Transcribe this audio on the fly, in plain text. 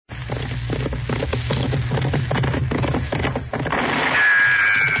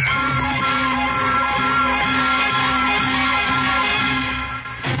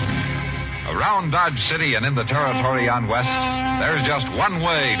Around Dodge City and in the territory on West, there's just one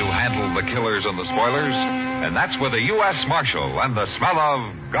way to handle the killers and the spoilers, and that's with a U.S. Marshal and the smell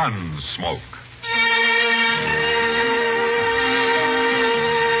of Gunsmoke.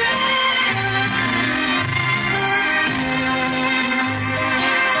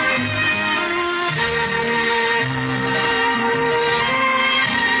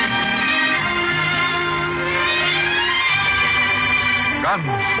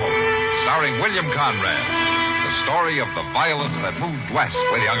 Gunsmoke, starring William Conrad. The story of the violence that moved west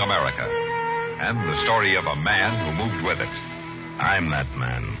with young America. And the story of a man who moved with it. I'm that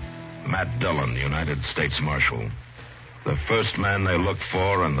man. Matt Dillon, United States Marshal. The first man they look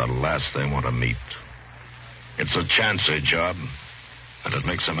for and the last they want to meet. It's a chancy job, and it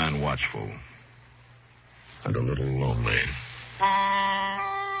makes a man watchful. And a little lonely.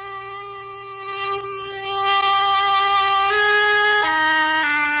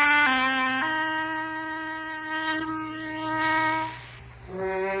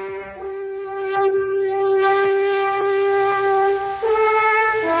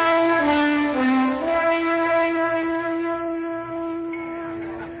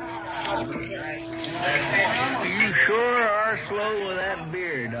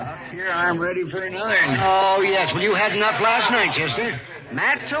 I'm ready for another. Oh, yes. Well, you had enough last night, Chester.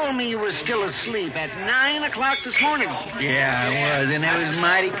 Matt told me you were still asleep at 9 o'clock this morning. Yeah, I was, and it was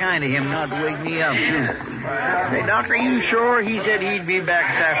mighty kind of him not to wake me up, too. Say, Doctor, are you sure? He said he'd be back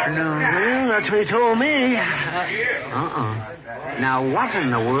this afternoon. Well, that's what he told me. Now, what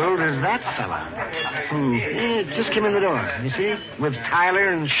in the world is that fella? Who? Just came in the door, you see? With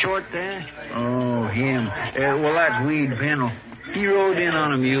Tyler and Short there. Oh, him. Well, that's Weed Pennell. He rode in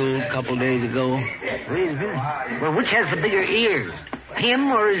on a mule a couple days ago. Wait a minute. Well, which has the bigger ears? Him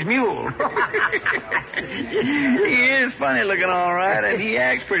or his mule? He is funny looking all right, and he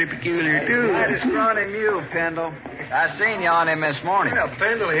acts pretty peculiar, too. That's a scrawny mule, Pendle. I seen you on him this morning. Well,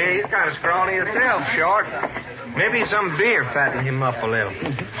 Pendle here, he's kind of scrawny himself, Short. Maybe some beer fattened him up a little.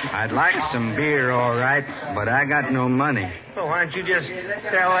 I'd like some beer, all right, but I got no money. Well, why don't you just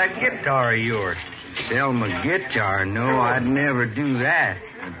sell that guitar of yours? Sell my guitar? No, I'd never do that.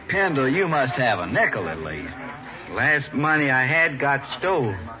 Pendle, you must have a nickel at least. Last money I had got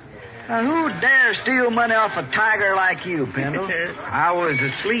stole. Now, who dare steal money off a tiger like you, Pendle? I was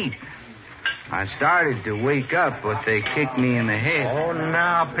asleep. I started to wake up, but they kicked me in the head. Oh,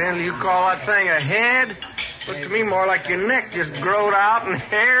 now, Pendle, you call that thing a head? Looked to me more like your neck just growed out and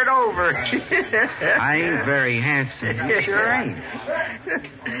haired over. I ain't very handsome. You sure ain't.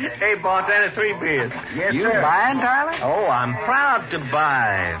 Hey, Montana, 3 beers. Yes, you sir. Buying, Tyler? Oh, I'm proud to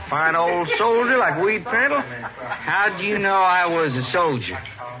buy. Fine old soldier like Weed Pendle. How'd you know I was a soldier?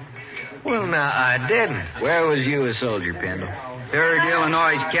 Well, now, I didn't. Where was you a soldier, Pendle? 3rd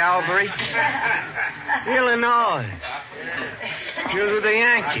Illinois Cavalry. Illinois. You're with the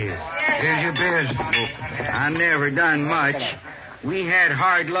Yankees. Here's your beers. I never done much. We had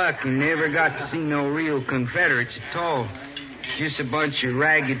hard luck and never got to see no real Confederates at all. Just a bunch of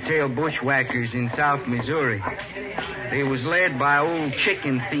ragged-tailed bushwhackers in South Missouri. They was led by an old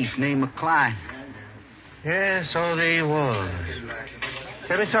chicken thief named McCline. Yeah, so they was.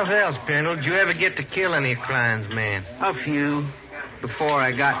 Tell me something else, Pendle. Did you ever get to kill any of Klein's men? A few. Before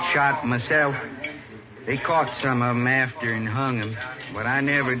I got shot myself. They caught some of them after and hung them, but I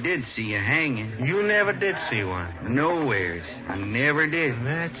never did see a hanging. You never did see one? Nowheres. I never did.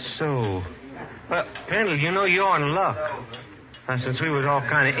 That's so. Well, Pendle, you know you're in luck. Now, since we was all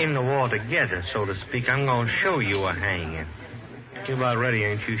kind of in the war together, so to speak, I'm going to show you a hanging. You're about ready,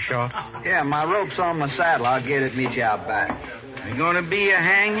 ain't you, Short? Yeah, my rope's on my saddle. I'll get it, meet you out back. You gonna be a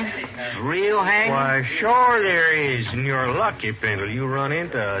hanging? A real hanging? Why, sure there is, and you're lucky, Pendle. You run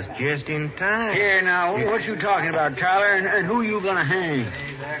into us just in time. Here, now, what you talking about, Tyler, and who you gonna hang?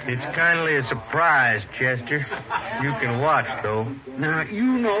 It's kindly a surprise, Chester. You can watch, though. Now,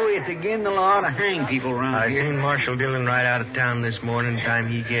 you know it's against the law to hang people around here. I seen Marshal Dillon right out of town this morning. Time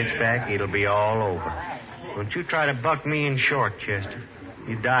he gets back, it'll be all over. Don't you try to buck me in Short, Chester.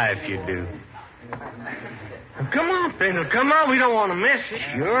 You die if you do. Come on, Pendle, come on. We don't want to miss it.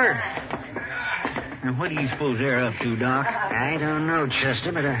 Sure. Now, what do you suppose they're up to, Doc? I don't know,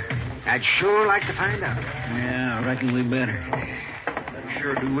 Chester, but I'd sure like to find out. Yeah, I reckon we better. I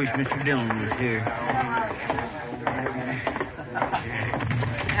sure do wish Mr. Dillon was here.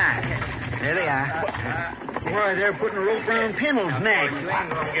 There they are. Why, they're putting a rope around Pendle's neck. You ain't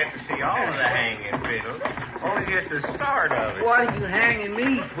going to get to see all of the hanging, Pendle. Only just the start of it. What are you hanging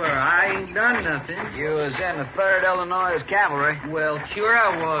me for? I ain't done nothing. You was in the 3rd Illinois Cavalry. Well, sure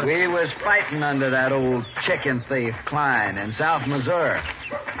I was. We was fighting under that old chicken thief, Klein, in South Missouri.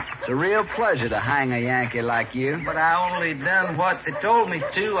 It's a real pleasure to hang a Yankee like you. But I only done what they told me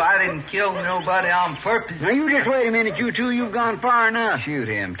to. I didn't kill nobody on purpose. Now, you just wait a minute, you two. You've gone far enough. Shoot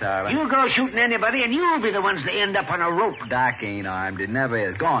him, Tyler. You go shooting anybody, and you'll be the ones that end up on a rope. Doc ain't armed. It never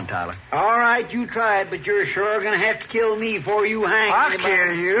is. Go on, Tyler. All right, you try it, but you're sure going to have to kill me before you hang I'll anybody.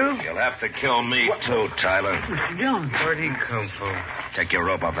 kill you. You'll have to kill me, too, Tyler. Mr. Dillon. Where'd he come from? Take your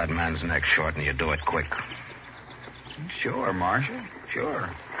rope off that man's neck, Short, and you do it quick. Sure, Marshal. Sure.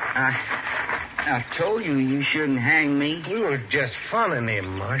 I told you you shouldn't hang me. We were just funning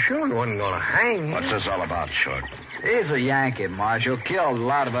him, Marshal. We wasn't going to hang him. What's this all about, Short? He's a Yankee, Marshal. Killed a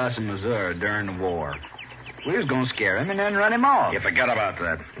lot of us in Missouri during the war. We was going to scare him and then run him off. You forget about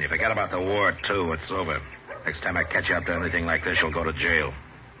that. You forget about the war, too. It's over. Next time I catch you up to anything like this, you'll go to jail.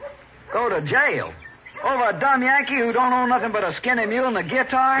 Go to jail? Over a dumb Yankee who don't own nothing but a skinny mule and a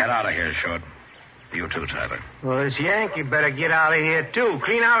guitar? Get out of here, Short. You too, Tyler. Well, this Yankee better get out of here, too.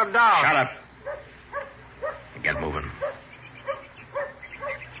 Clean out a dog. Shut up. Get moving.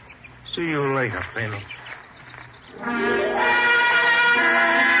 See you later, Penny.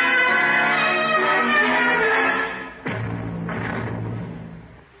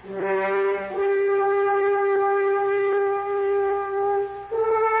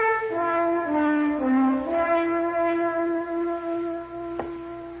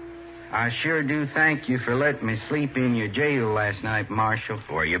 I sure do thank you for letting me sleep in your jail last night, Marshal.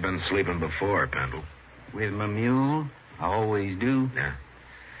 Where you been sleeping before, Pendle? With my mule. I always do. Yeah.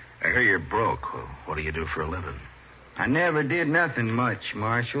 I hear you're broke. What do you do for a living? I never did nothing much,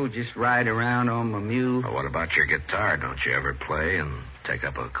 Marshal. Just ride around on my mule. Well, what about your guitar? Don't you ever play and take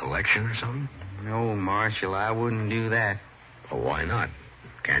up a collection or something? No, Marshal, I wouldn't do that. Well, why not?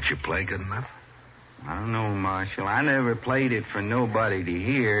 Can't you play good enough? I don't know, Marshal. I never played it for nobody to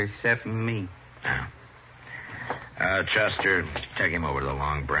hear except me. Yeah. Chester, take him over to the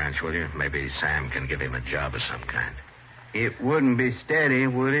Long Branch, will you? Maybe Sam can give him a job of some kind. It wouldn't be steady,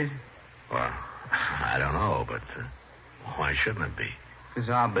 would it? Well, I don't know, but why shouldn't it be? 'Cause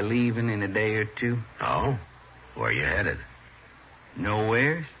I'll be leaving in a day or two. Oh? Where are you headed?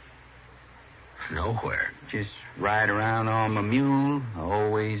 Nowhere. Nowhere. Just ride around on my mule. I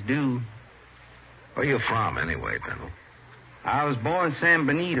always do. Where are you from, anyway, Pendle? I was born San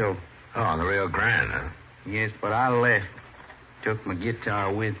Benito. Oh, on the Rio Grande, huh? Yes, but I left. Took my guitar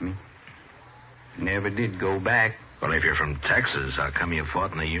with me. Never did go back. Well, if you're from Texas, how come you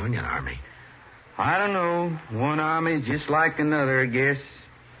fought in the Union Army? I don't know. One army just like another, I guess.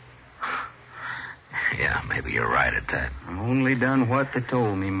 Yeah, maybe you're right at that. I only done what they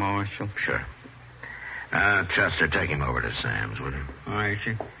told me, Marshal. Sure. Chester, take him over to Sam's, will you? All right,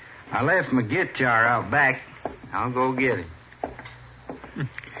 sir. I left my guitar out back. I'll go get it.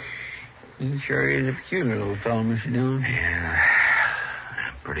 He sure is a peculiar little fellow, Mr. Dillon. Yeah.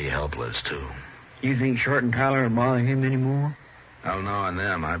 Pretty helpless, too. You think Short and Tyler will bother him anymore? Well, knowing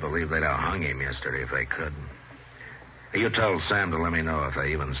them, I believe they'd have hung him yesterday if they could. You tell Sam to let me know if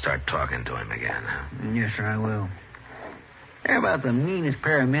they even start talking to him again, huh? Yes, sir, I will. They're about the meanest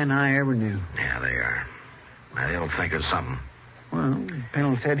pair of men I ever knew. Yeah, they are. They'll think of something. Well,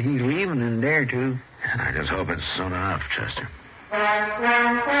 Pendle said he's leaving in a day or two. I just hope it's soon enough, Chester.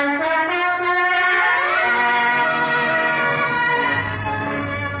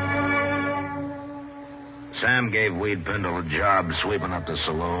 Sam gave Weed Pendle a job sweeping up the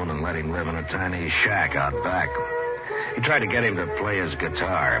saloon and let him live in a tiny shack out back. He tried to get him to play his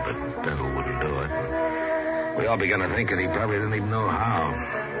guitar, but Pendle wouldn't do it. We all began to think that he probably didn't even know how.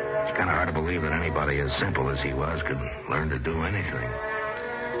 It's kind of hard to believe that anybody as simple as he was could learn to do anything.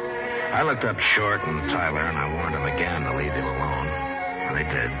 I looked up Short and Tyler, and I warned them again to leave him alone. And they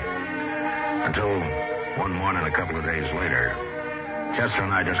did. Until one morning, a couple of days later, Chester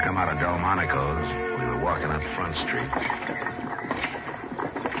and I just come out of Delmonico's. We were walking up Front Street.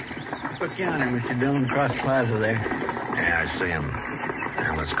 Look yonder, Mr. Dillon, across the plaza there. Yeah, I see him.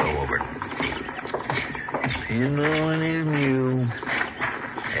 Now, let's go over. Pendle and his mule.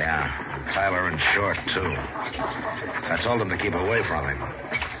 Yeah, and Tyler and Short, too. I told them to keep away from him.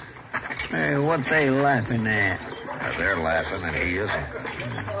 Hey, what they laughing at? They're laughing, and he isn't.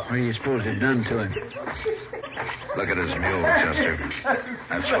 What do you suppose they've done to him? Look at his mule, Chester.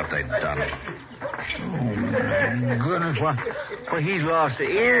 That's what they've done. Oh, my goodness. Well, he's lost the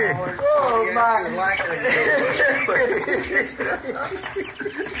ear. Oh, my.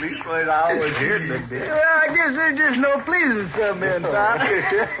 I always heard that bit. Well, I guess there's just no pleasing some men, Tom.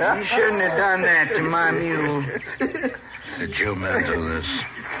 You shouldn't have done that to my mule. Did you men do this?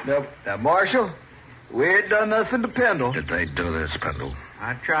 Nope. Now, Marshal, we ain't done nothing to Pendle. Did they do this, Pendle?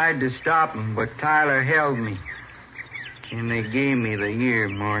 I tried to stop him, but Tyler held me. And they gave me the year,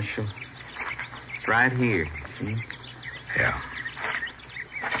 Marshal. It's right here, see? Yeah.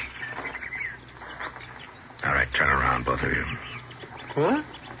 All right, turn around, both of you. What?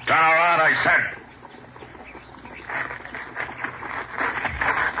 Turn around, I said.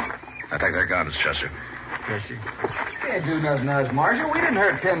 Now take their guns, Chester. Yes, sir. Can't do nothing to us, Marshal. We didn't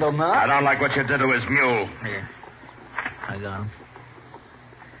hurt Pendle none. I don't like what you did to his mule. Here. I got him.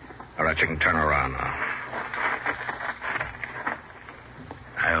 All right, you can turn around now.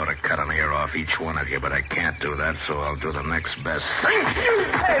 I ought to cut an ear off each one of you, but I can't do that, so I'll do the next best thing.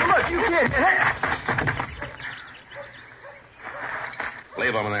 Hey, look, you can't.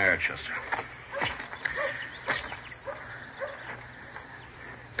 Leave him there, Chester.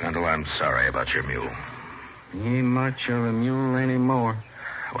 Pendle, I'm sorry about your mule. He ain't much of a mule anymore.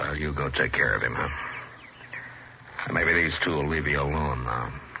 Well, you go take care of him, huh? And maybe these two will leave you alone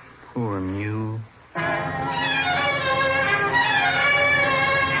now. Poor mule.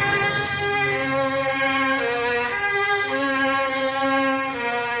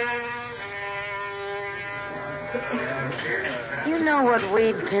 You know what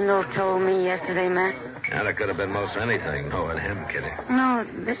Wade Pendle told me yesterday, Matt? And it could have been most anything, knowing him, Kitty. No,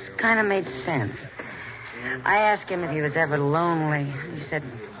 this kind of made sense. I asked him if he was ever lonely. He said,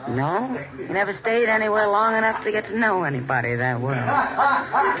 no. He never stayed anywhere long enough to get to know anybody that well.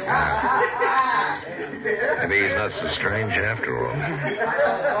 Maybe he's not so strange after all.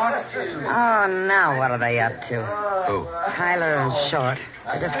 Oh, now what are they up to? Who? Tyler and Short.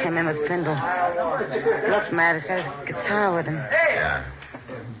 They just came in with Pendle. Look, Matt, he's got his guitar with him. Yeah.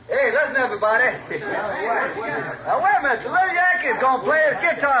 Hey, listen, everybody. Now, wait a minute. The little Yankee's going to play his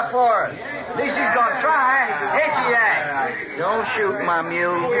guitar for us. At least he's going to try. Ain't you, Yank? Don't shoot my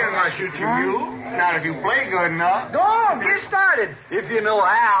mule. We're not shoot your mule. Not if you play good enough. Go on, get started. If you know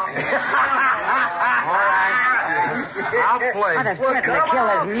how. All right. I'll play. Oh, they're threatening to kill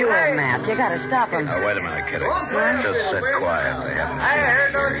his mule, Matt. You got to stop him. Now, wait a minute, Kitty. Just sit quiet. They haven't I seen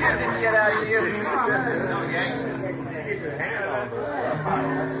heard you those yet. Yankees get out of here.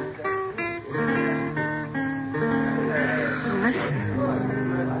 Listen.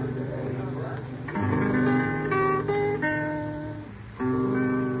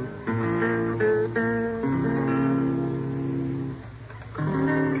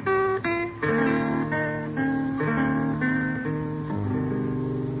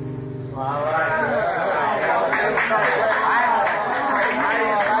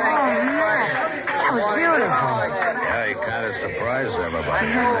 Surprised everybody.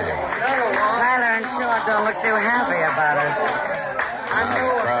 Tyler and Short don't look too happy about it. The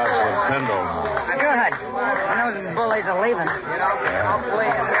crowd's with Pendle. Good. And those bullies are leaving.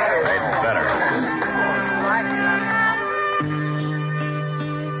 They'd better.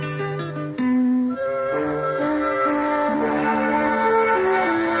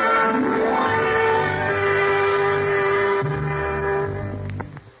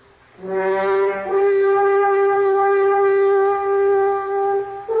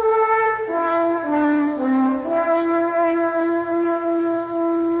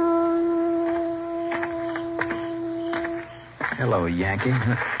 Hello, Yankee.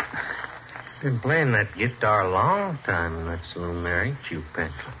 Been playing that guitar a long time in that saloon there, ain't you,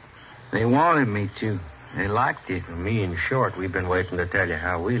 Pendle? They wanted me to. They liked it. Me and Short, we've been waiting to tell you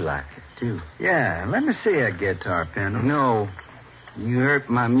how we like it, too. Yeah, let me see that guitar, Pendle. No. You hurt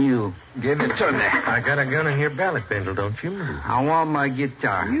my mule. Give it to me. I got a gun in your belly, Pendle. Don't you move. I want my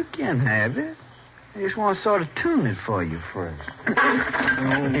guitar. You can have it. I just want to sort of tune it for you first.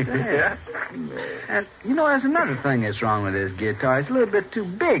 Yeah. And, you know, there's another thing that's wrong with this guitar. It's a little bit too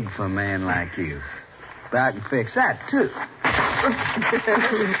big for a man like you. But I can fix that, too.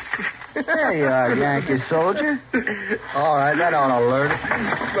 There you are, Yankee soldier. All right, that ought to alert it.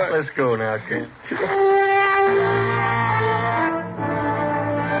 Let's go now, Kent.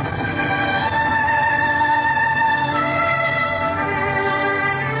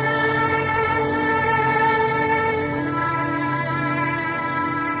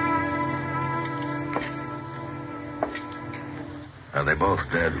 Are they both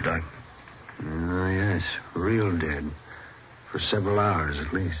dead, Doc? Oh, yes. Real dead. For several hours,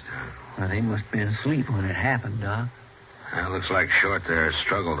 at least. Well, they must have been asleep when it happened, Doc. Well, looks like Short there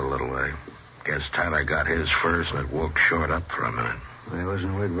struggled a little way. Guess Tyler got his first, and it woke Short up for a minute. They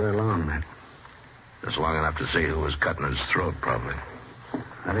wasn't with very long, Matt. Just long enough to see who was cutting his throat, probably.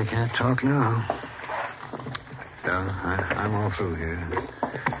 Well, they can't talk now. I'm all through here.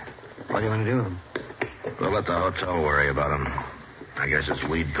 What do you want to do? We'll let the hotel worry about him. I guess it's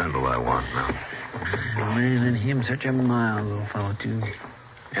Weed Pendle I want now. A man and him such a mild little fellow, too.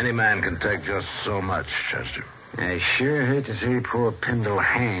 Any man can take just so much, Chester. I sure hate to see poor Pendle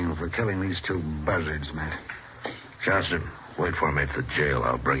hang for killing these two buzzards, Matt. Chester, wait for me at the jail.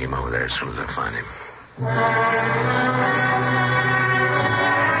 I'll bring him over there as soon as I find him.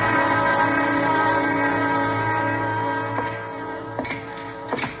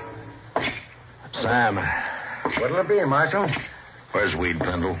 Sam. What'll it be, Marshal? Where's Weed,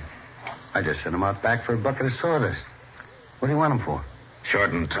 Pendle? I just sent him out back for a bucket of sawdust. What do you want him for?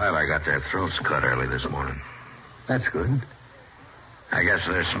 Short and Tyler got their throats cut early this morning. That's good. I guess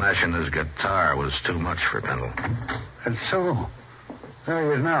their smashing his guitar was too much for Pendle. That's so.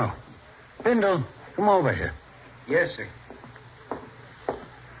 There he is now. Pendle, come over here. Yes, sir.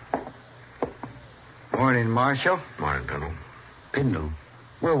 Morning, Marshal. Morning, Pendle. Pendle,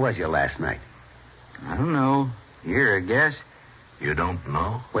 where was you last night? I don't know. Here, I guess. You don't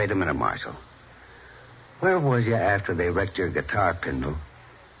know? Wait a minute, Marshal. Where was you after they wrecked your guitar, Pendle?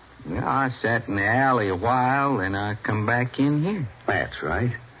 Well, I sat in the alley a while, then I come back in here. That's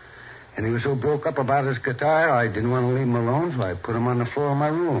right. And he was so broke up about his guitar, I didn't want to leave him alone, so I put him on the floor of my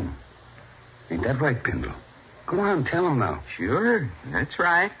room. Ain't that right, Pendle? Go on, tell him now. Sure, that's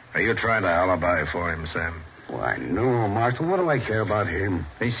right. Are you trying to alibi for him, Sam? Why, no, Marshal. What do I care about him?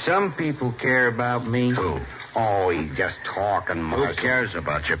 There's some people care about me. Who? Oh, he's just talking, Marshal. Who cares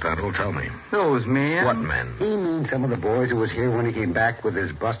about you, Pendle? Tell me. Those men. What men? He means some of the boys who was here when he came back with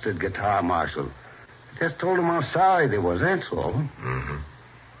his busted guitar, Marshal. I just told him how sorry they was, that's all. Mm-hmm.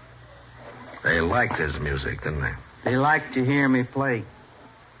 They liked his music, didn't they? They like to hear me play.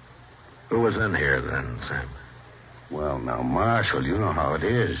 Who was in here then, Sam? Well, now, Marshal, you know how it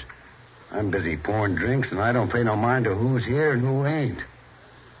is. I'm busy pouring drinks, and I don't pay no mind to who's here and who ain't.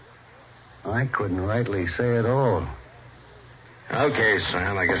 I couldn't rightly say it all. Okay,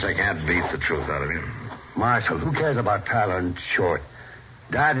 Sam, I guess I can't beat the truth out of you. Marshal, who cares about Tyler and Short?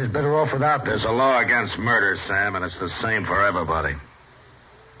 Dad is better off without There's a law against murder, Sam, and it's the same for everybody.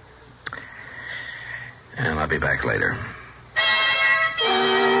 And I'll be back later.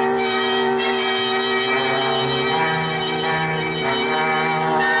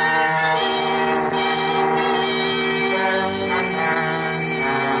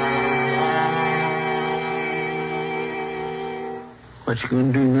 What you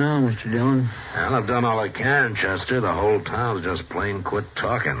going to do now, Mr. Dillon? Well, I've done all I can, Chester. The whole town's just plain quit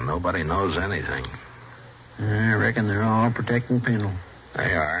talking. Nobody knows anything. I reckon they're all protecting Pendle.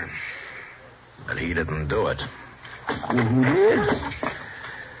 They are. But he didn't do it. Well, who did?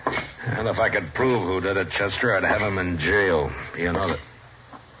 And if I could prove who did it, Chester, I'd have him in jail. You know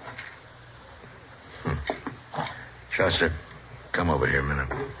that... Chester, come over here a minute.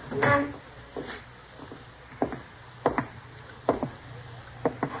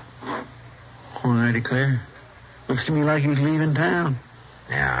 Well, I declare. Looks to me like he's leaving town.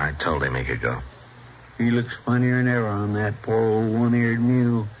 Yeah, I told him he could go. He looks funnier than ever on that poor old one-eared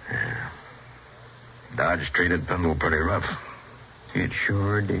mule. Yeah. Dodge treated Pendle pretty rough. It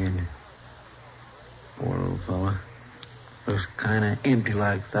sure did. Poor old fella. Looks kind of empty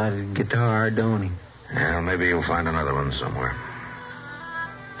like without his guitar, don't he? Yeah, maybe you'll find another one somewhere.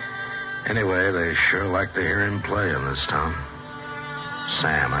 Anyway, they sure like to hear him play in this town.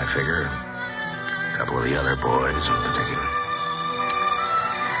 Sam, I figure. A couple of the other boys in particular.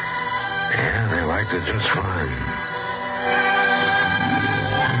 Yeah, they liked it just fine.